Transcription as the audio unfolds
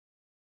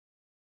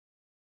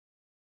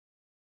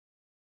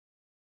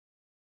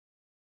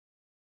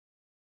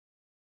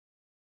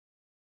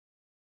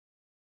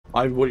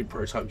Hi everybody,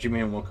 Prototype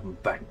Jimmy and welcome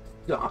back to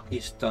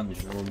Darkest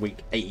Dungeon. We're on week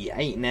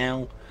 88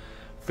 now.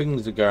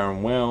 Things are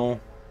going well.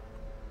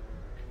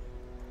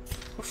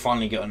 We're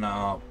finally getting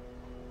our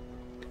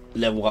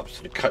level ups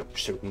to the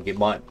coach, so we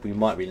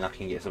might be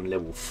lucky and get some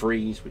level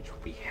 3s, which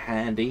will be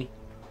handy.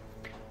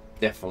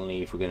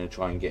 Definitely if we're going to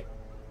try and get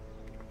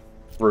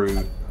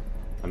through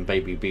and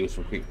maybe build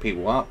some quick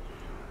people up.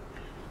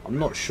 I'm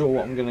not sure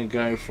what I'm going to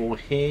go for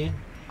here.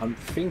 I'm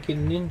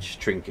thinking Ninja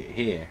Trinket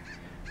here.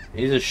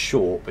 It is a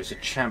short, but it's a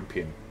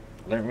champion.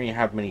 I don't really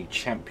have many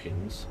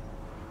champions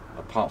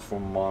apart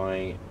from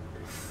my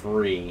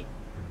 3,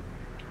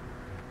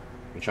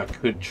 which I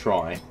could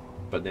try,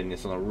 but then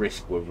it's on a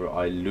risk whether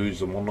I lose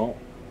them or not.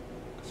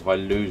 Because if I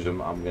lose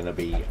them, I'm going to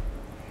be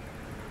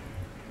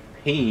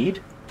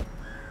peed,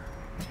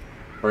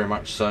 very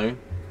much so.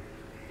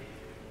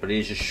 But it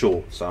is just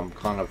short, so I'm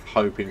kind of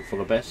hoping for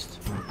the best.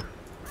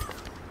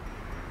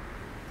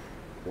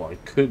 What I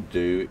could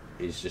do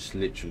is just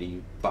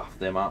literally buff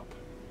them up.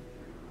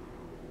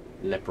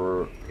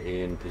 Leper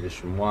in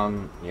position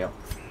 1, yep.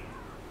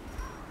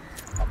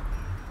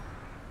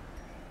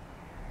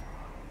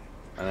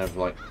 And I've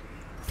like,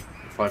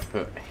 if I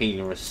put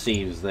healing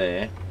receives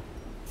there,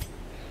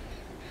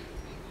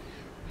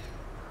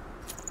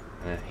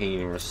 and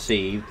healing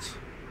received,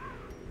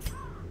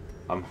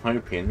 I'm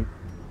hoping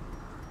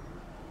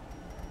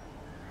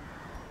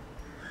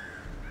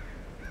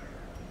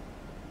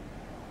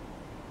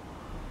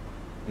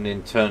and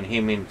then turn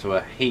him into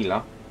a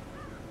healer.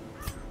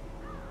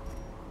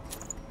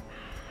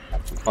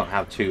 Can't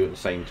have 2 at the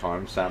same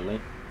time, sadly.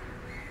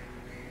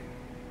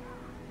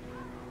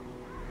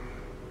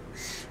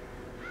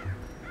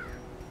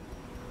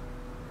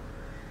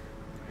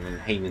 And then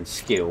healing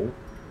skill.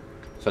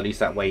 So at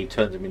least that way he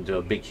turns him into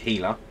a big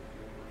healer.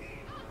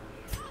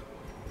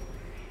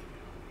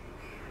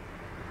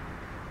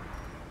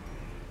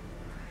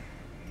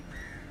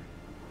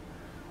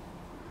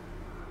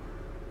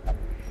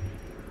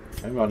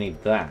 Maybe I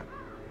need that.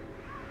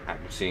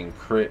 Accuracy and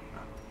crit.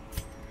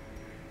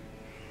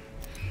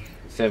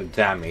 Instead of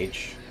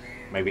damage,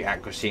 maybe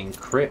accuracy and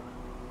crit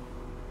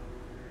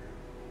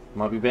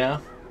might be better.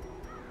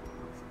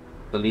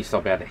 At least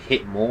I'll be able to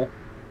hit more.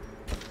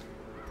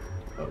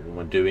 But what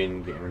we're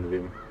doing, getting rid of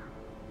him.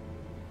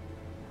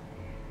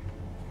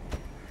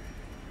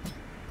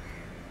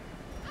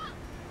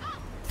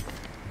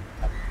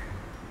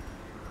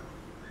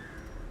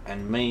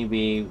 And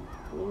maybe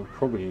we'll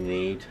probably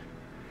need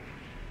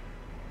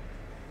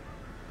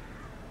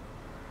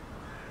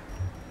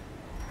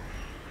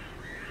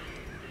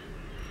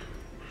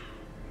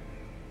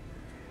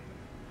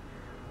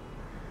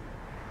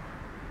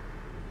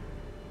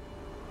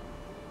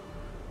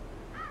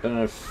don't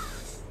know if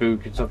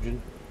food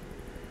consumption.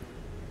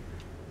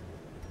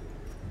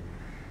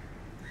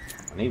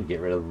 I need to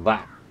get rid of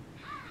that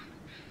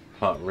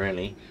part,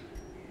 really.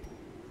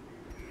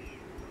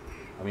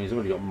 I mean, he's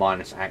already got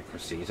minus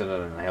accuracy, so that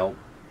doesn't help.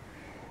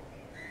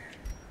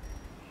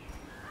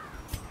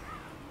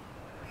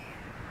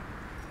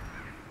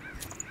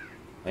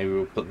 Maybe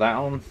we'll put that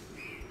on.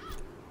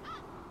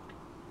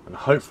 And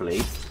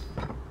hopefully,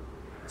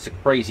 it's a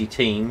crazy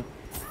team.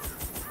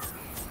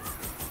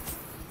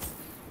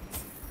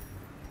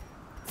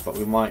 But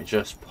we might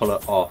just pull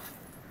it off,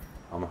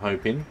 I'm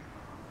hoping.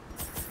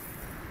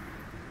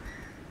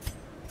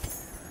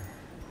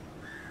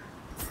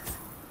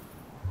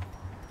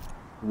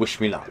 Wish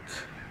me luck.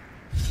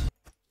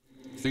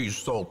 These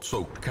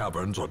salt-soaked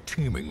caverns are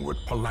teeming with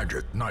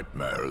pelagic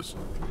nightmares.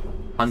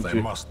 They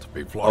 100 must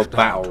be of flushed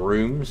battle out.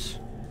 rooms.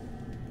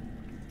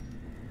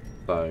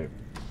 So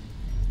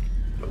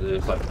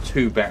there's like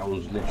 2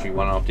 battles, literally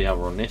one after the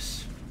other on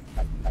this.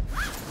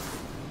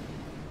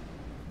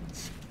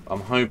 I'm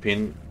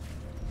hoping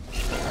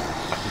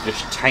I can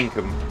just tank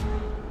them.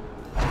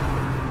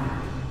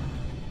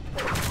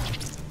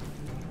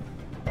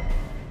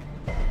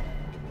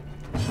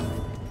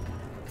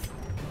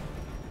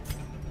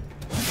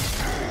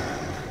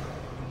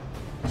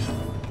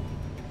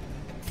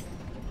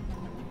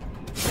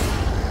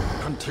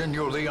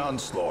 Continue the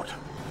onslaught.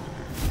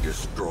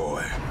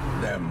 Destroy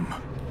them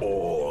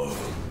all.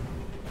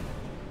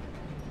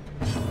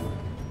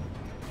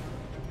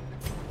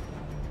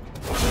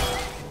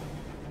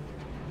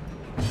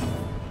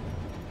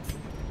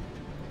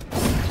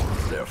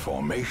 Their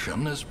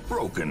formation is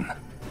broken.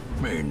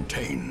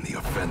 Maintain the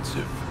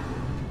offensive.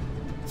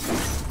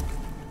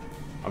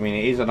 I mean,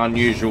 it is an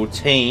unusual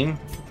team,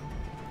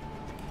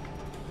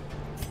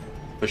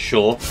 for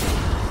sure.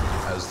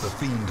 As the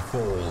fiend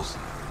falls,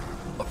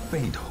 a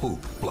faint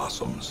hope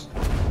blossoms.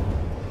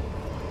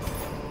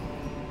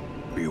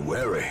 Be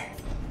wary.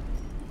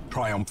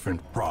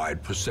 Triumphant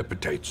pride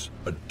precipitates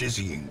a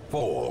dizzying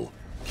fall.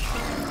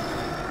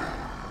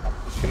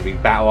 It's going to be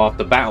battle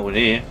after battle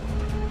here.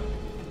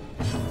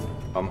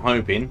 I'm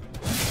hoping.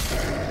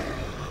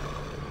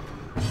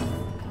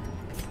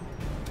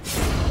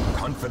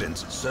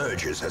 Confidence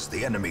surges as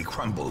the enemy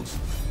crumbles.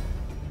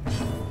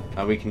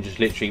 And we can just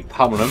literally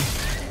pummel them.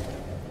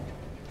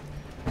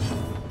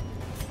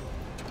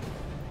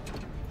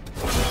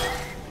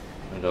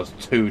 It does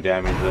 2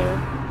 damage there.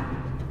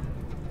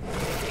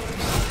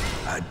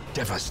 A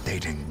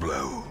devastating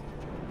blow.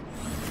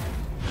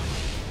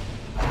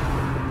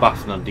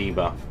 Buff and a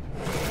debuff.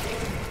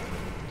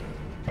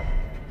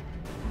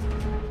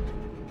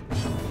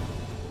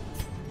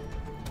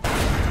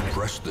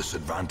 Press this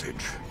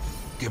advantage.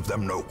 Give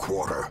them no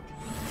quarter.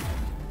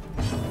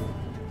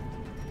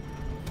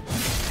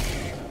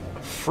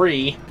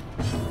 3.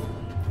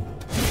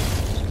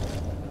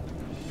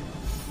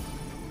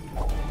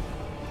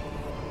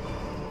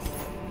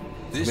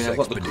 This I've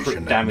got the crit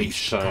expedition damage, at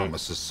least so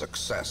promises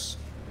success.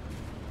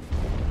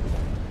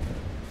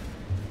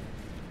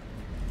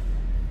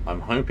 I'm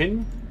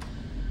hoping.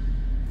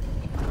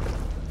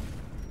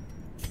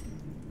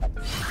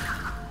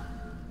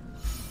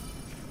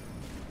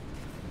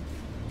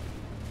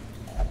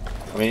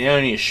 I mean,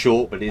 only it's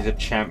short, but he's a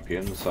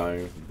champion,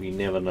 so we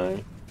never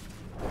know.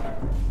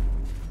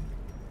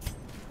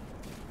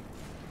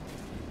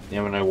 You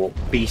never know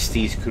what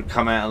beasties could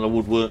come out of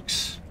the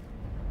woodworks.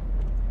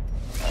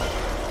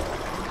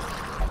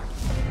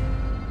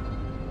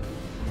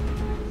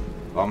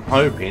 I'm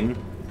hoping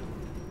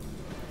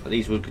that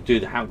these would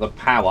have the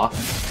power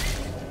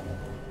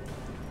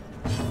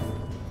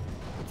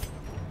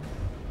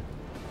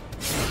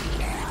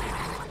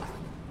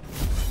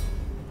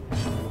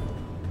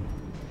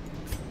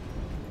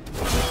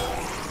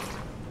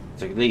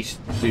to at least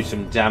do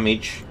some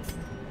damage.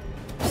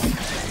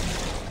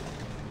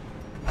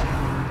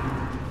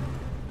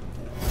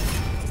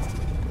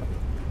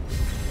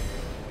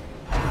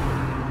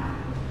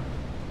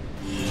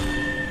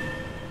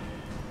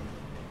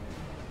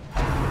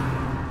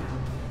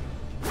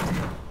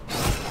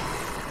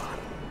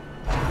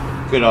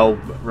 Good old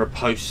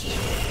riposte.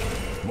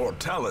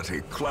 Mortality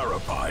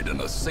clarified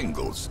in a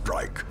single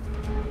strike.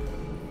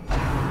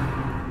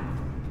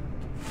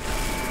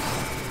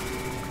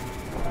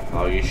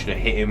 Oh, you should have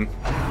hit him.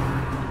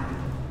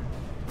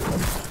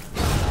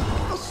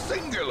 A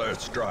singular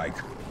strike.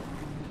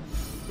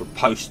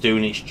 Riposte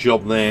doing its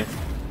job there.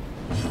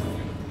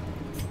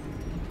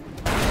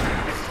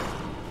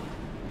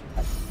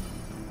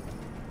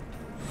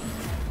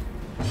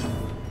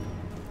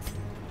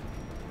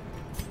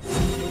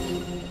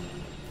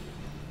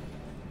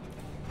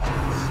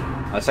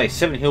 I say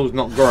 7 heals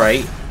not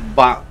great,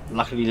 but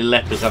luckily the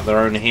lepers have their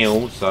own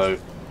heal, so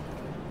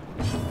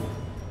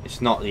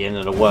it's not the end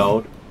of the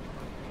world.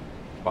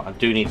 But I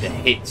do need the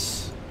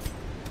hits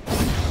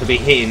to be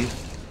hitting.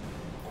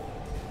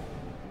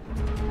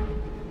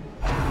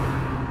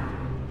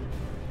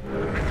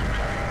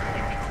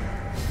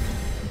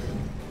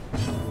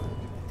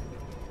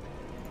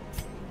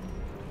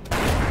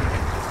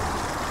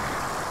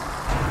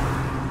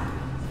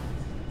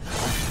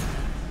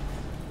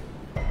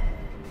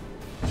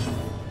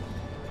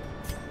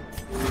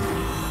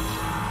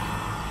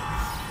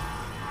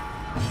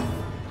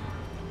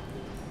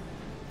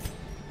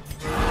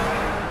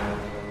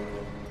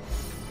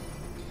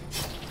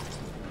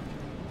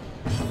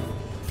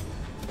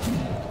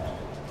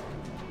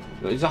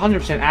 It's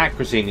 100%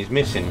 accuracy and he's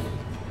missing.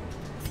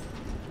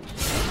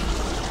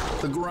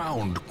 The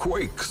ground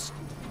quakes.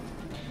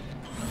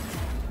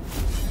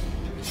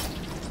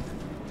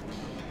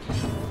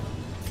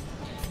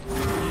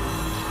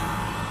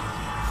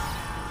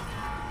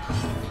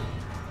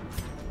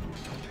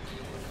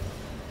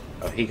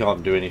 Oh, he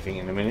can't do anything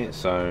in a minute,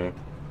 so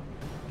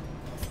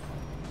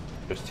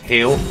just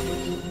heal.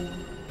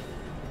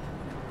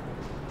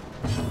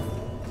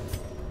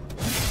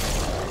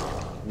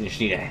 You just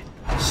need to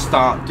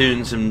start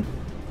doing some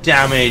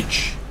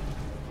damage.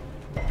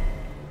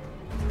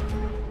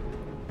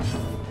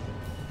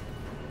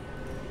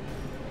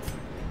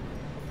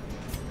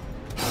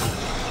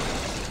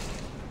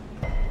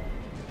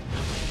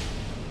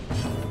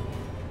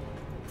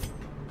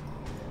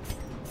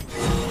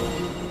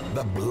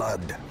 The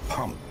blood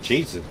pump.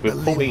 Jesus, we're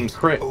 14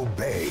 crit.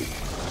 Obey.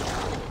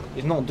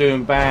 He's not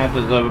doing bad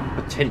as a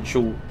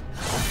potential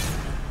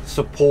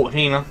support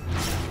healer.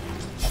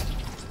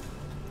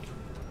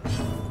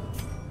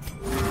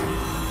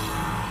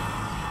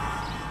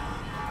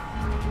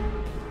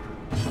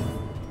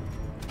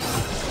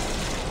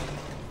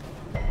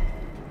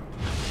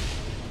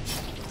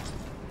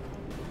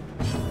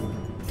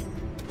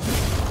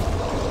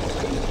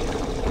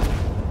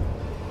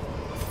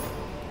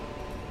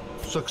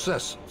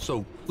 Success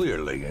so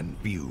clearly in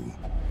view.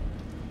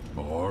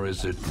 Or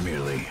is it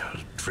merely a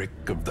trick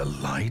of the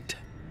light?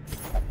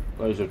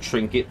 Those are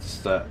trinkets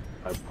that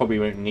I probably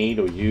won't need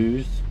or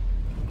use.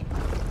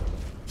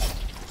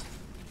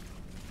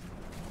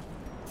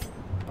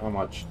 How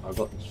much? I've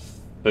got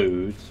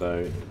food,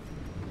 so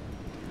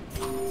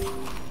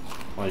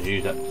I'll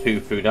use that 2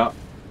 food up.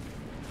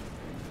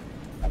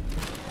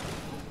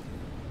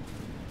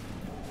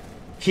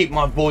 Keep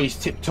my boys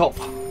tip top.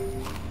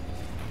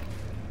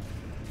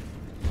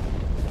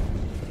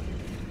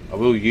 I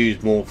will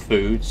use more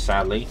food,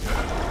 sadly.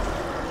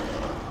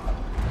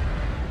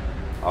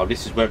 Oh,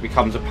 this is where it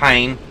becomes a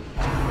pain.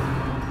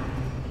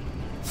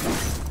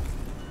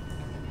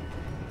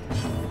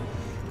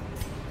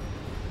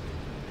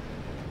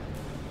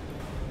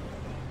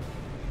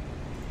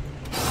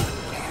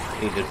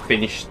 Need to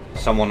finish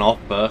someone off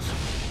first.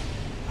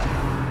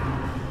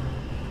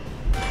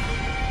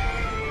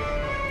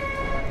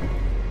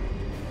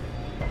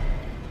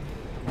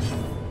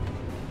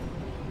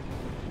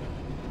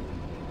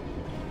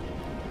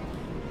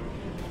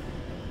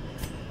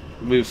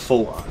 Move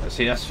forward.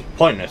 See, that's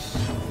pointless.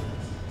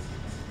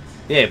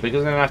 Yeah,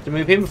 because then I have to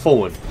move him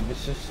forward.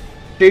 It's just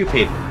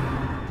stupid.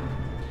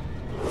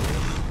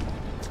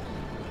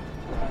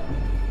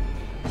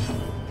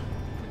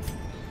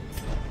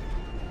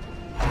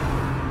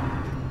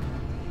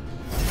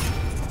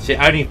 It's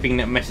the only thing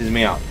that messes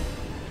me up.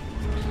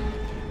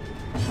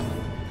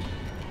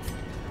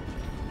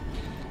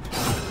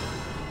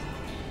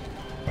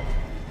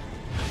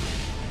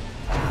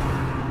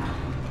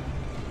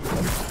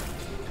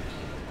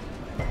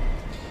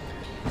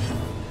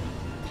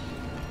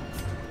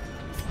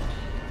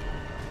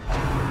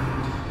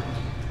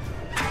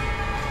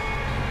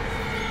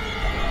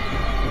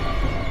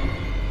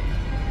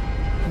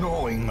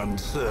 Gnawing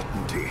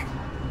uncertainty,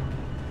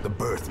 the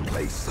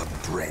birthplace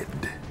of dread.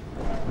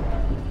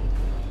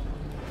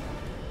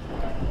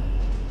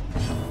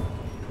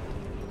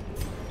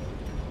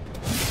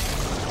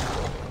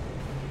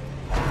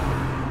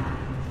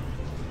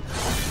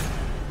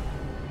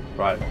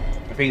 Right,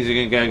 things are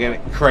going to go a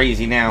bit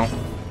crazy now.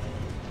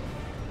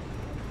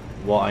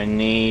 What I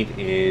need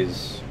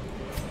is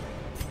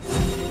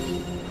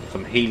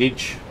some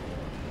healage.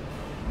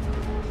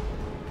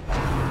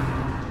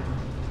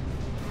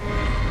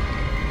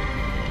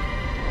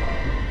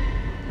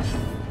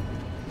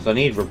 So I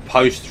need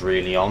riposte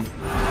really on.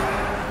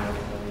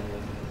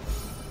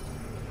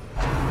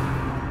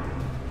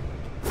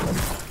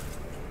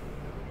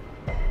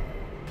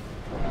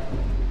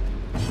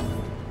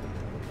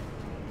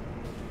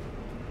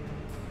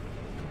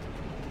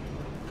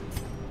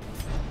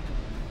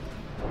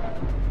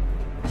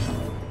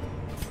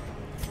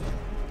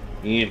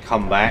 You need to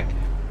come back.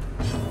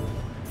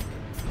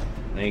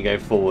 Then you go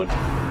forward. A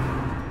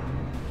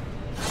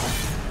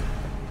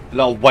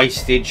lot of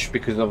wastage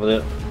because of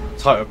the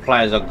type of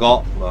players I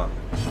got, but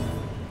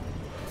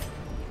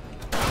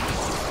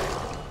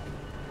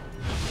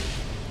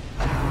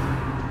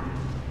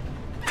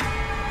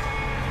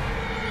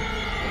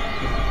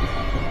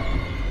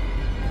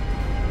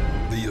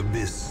The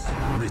abyss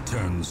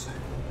returns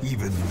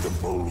even the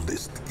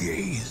boldest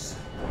gaze.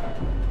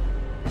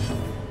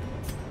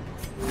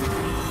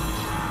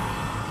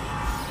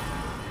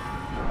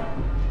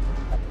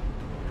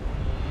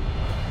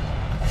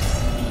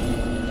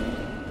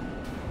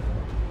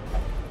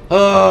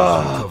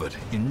 Uncovered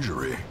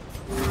injury.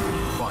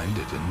 Find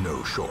it in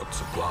no short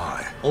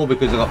supply. all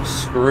because I got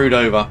screwed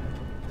over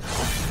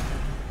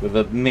with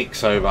a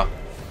mix over,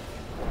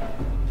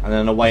 and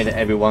then the way that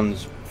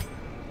everyone's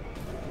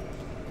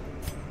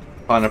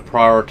kind of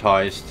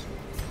prioritized.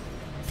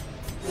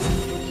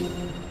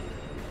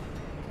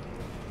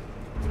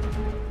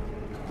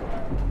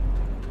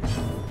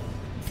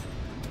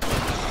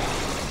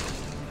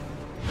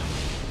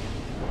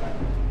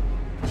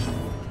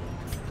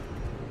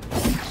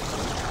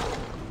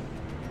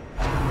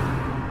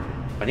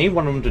 I need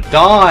one of them to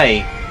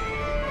die.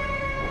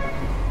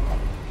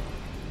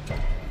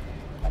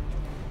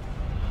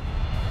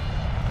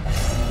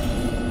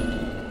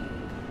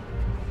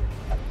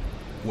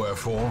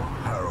 Wherefore,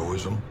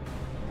 heroism.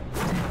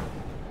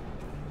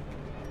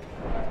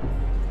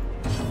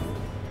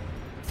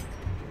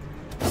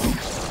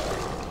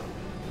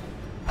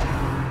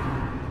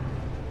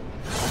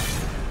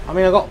 I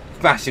mean, I got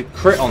massive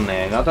crit on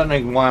there, and I don't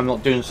know why I'm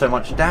not doing so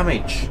much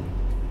damage.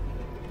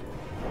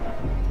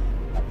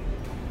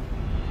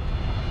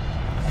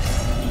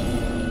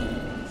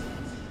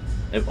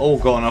 They've all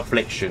got an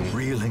affliction.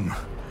 Reeling,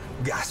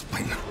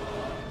 gasping,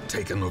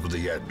 taken over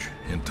the edge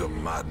into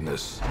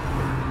madness.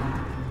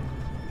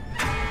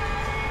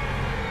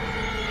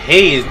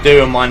 He is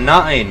doing my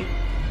nutting.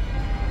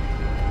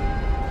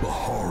 The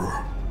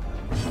horror.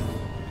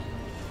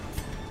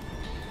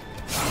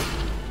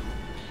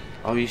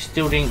 Oh, you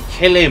still didn't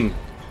kill him.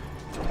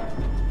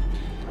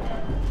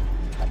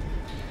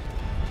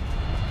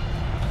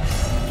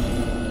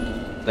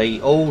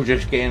 They all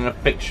just get an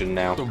affliction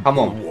now. The Come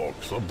on.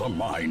 bulwarks of the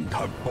mind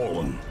have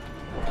fallen.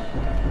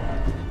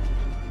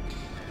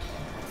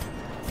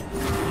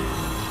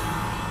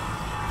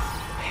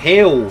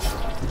 Heal.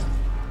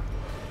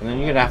 And then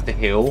you're gonna have to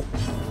heal.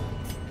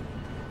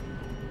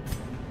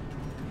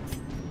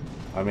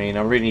 I mean,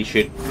 I really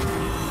should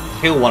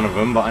kill one of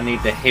them, but I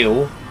need to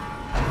heal.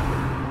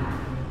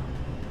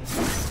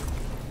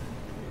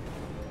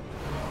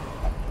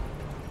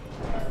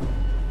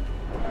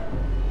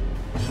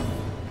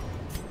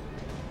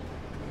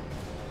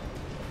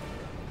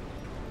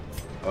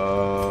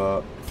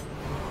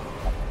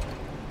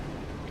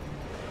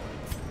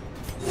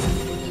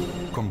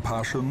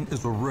 Compassion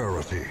is a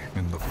rarity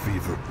in the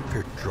fevered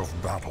pitch of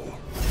battle.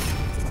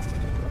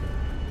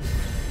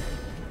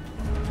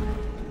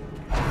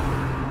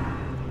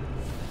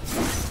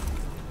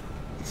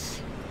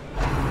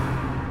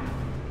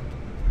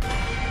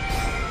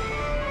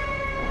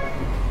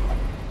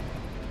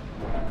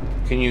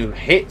 Can you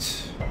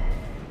hit?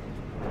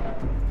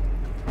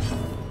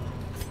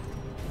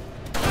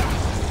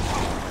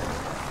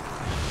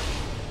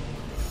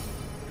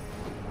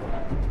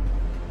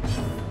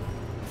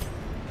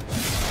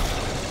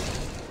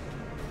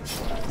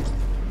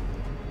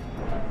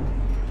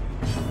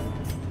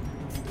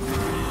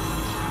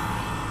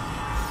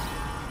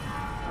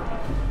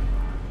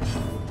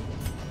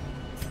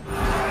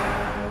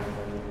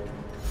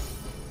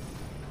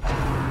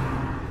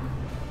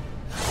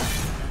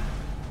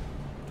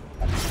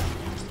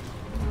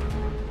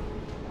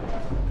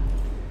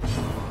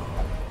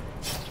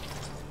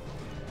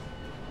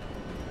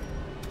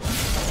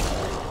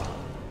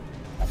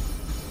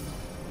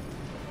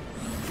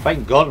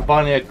 Thank God,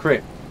 finally a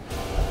crit.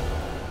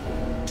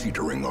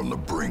 Teetering on the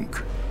brink,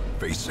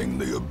 facing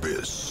the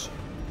abyss.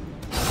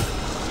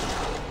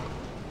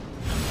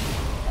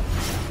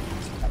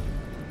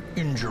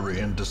 Injury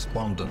and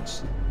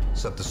despondence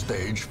set the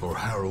stage for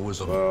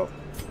heroism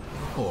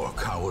or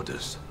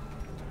cowardice.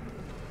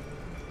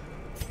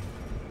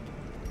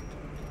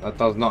 That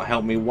does not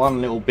help me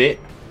one little bit.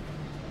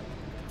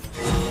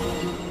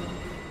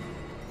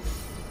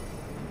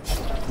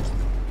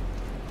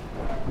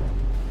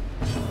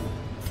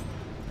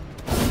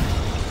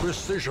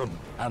 Precision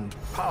and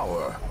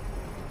power.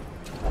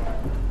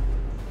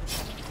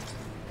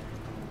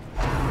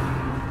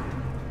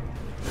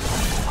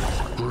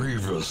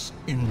 Grievous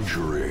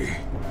injury.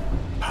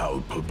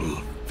 Palpable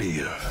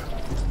fear.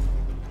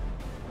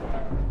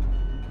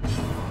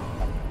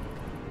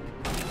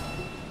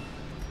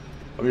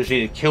 I just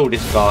need to kill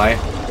this guy.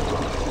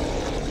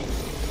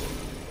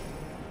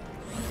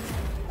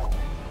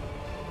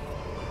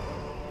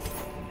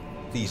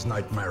 These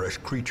nightmarish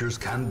creatures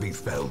can be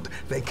felled.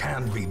 They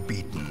can be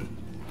beaten.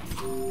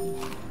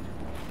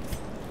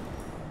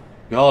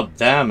 God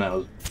damn, that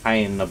was a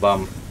pain in the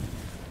bum.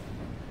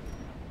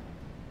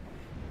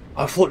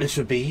 I thought this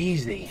would be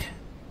easy.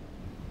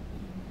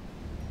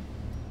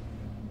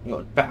 You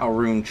got battle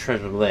room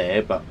treasure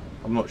there, but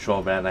I'm not sure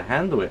I'll be able to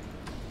handle it.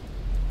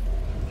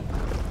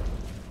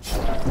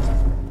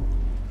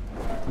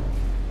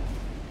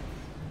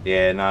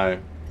 Yeah, no.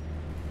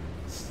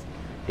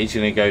 He's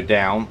gonna go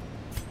down.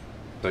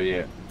 So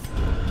yeah.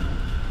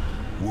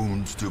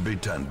 Wounds to be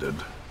tended.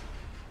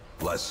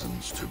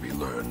 Lessons to be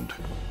learned.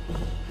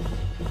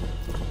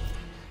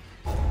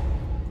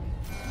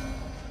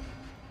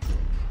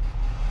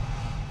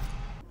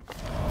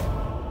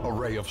 A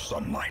ray of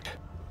sunlight.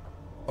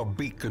 A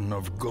beacon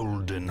of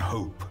golden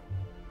hope.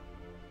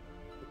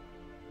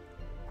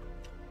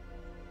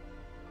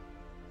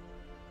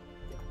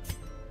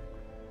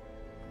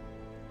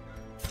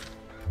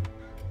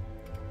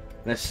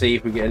 Let's see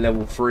if we get a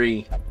level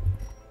 3.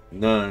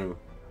 No.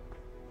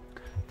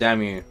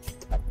 Damn you.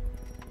 I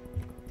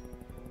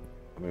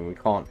mean, we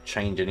can't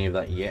change any of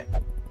that yet.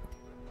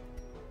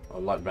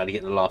 I'd like to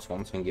get the last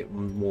one so I can get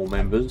more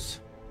members.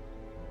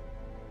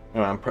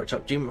 Alright, I'm Perch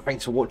Up Jim.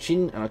 Thanks for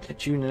watching, and I'll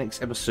catch you in the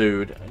next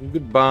episode.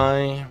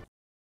 Goodbye.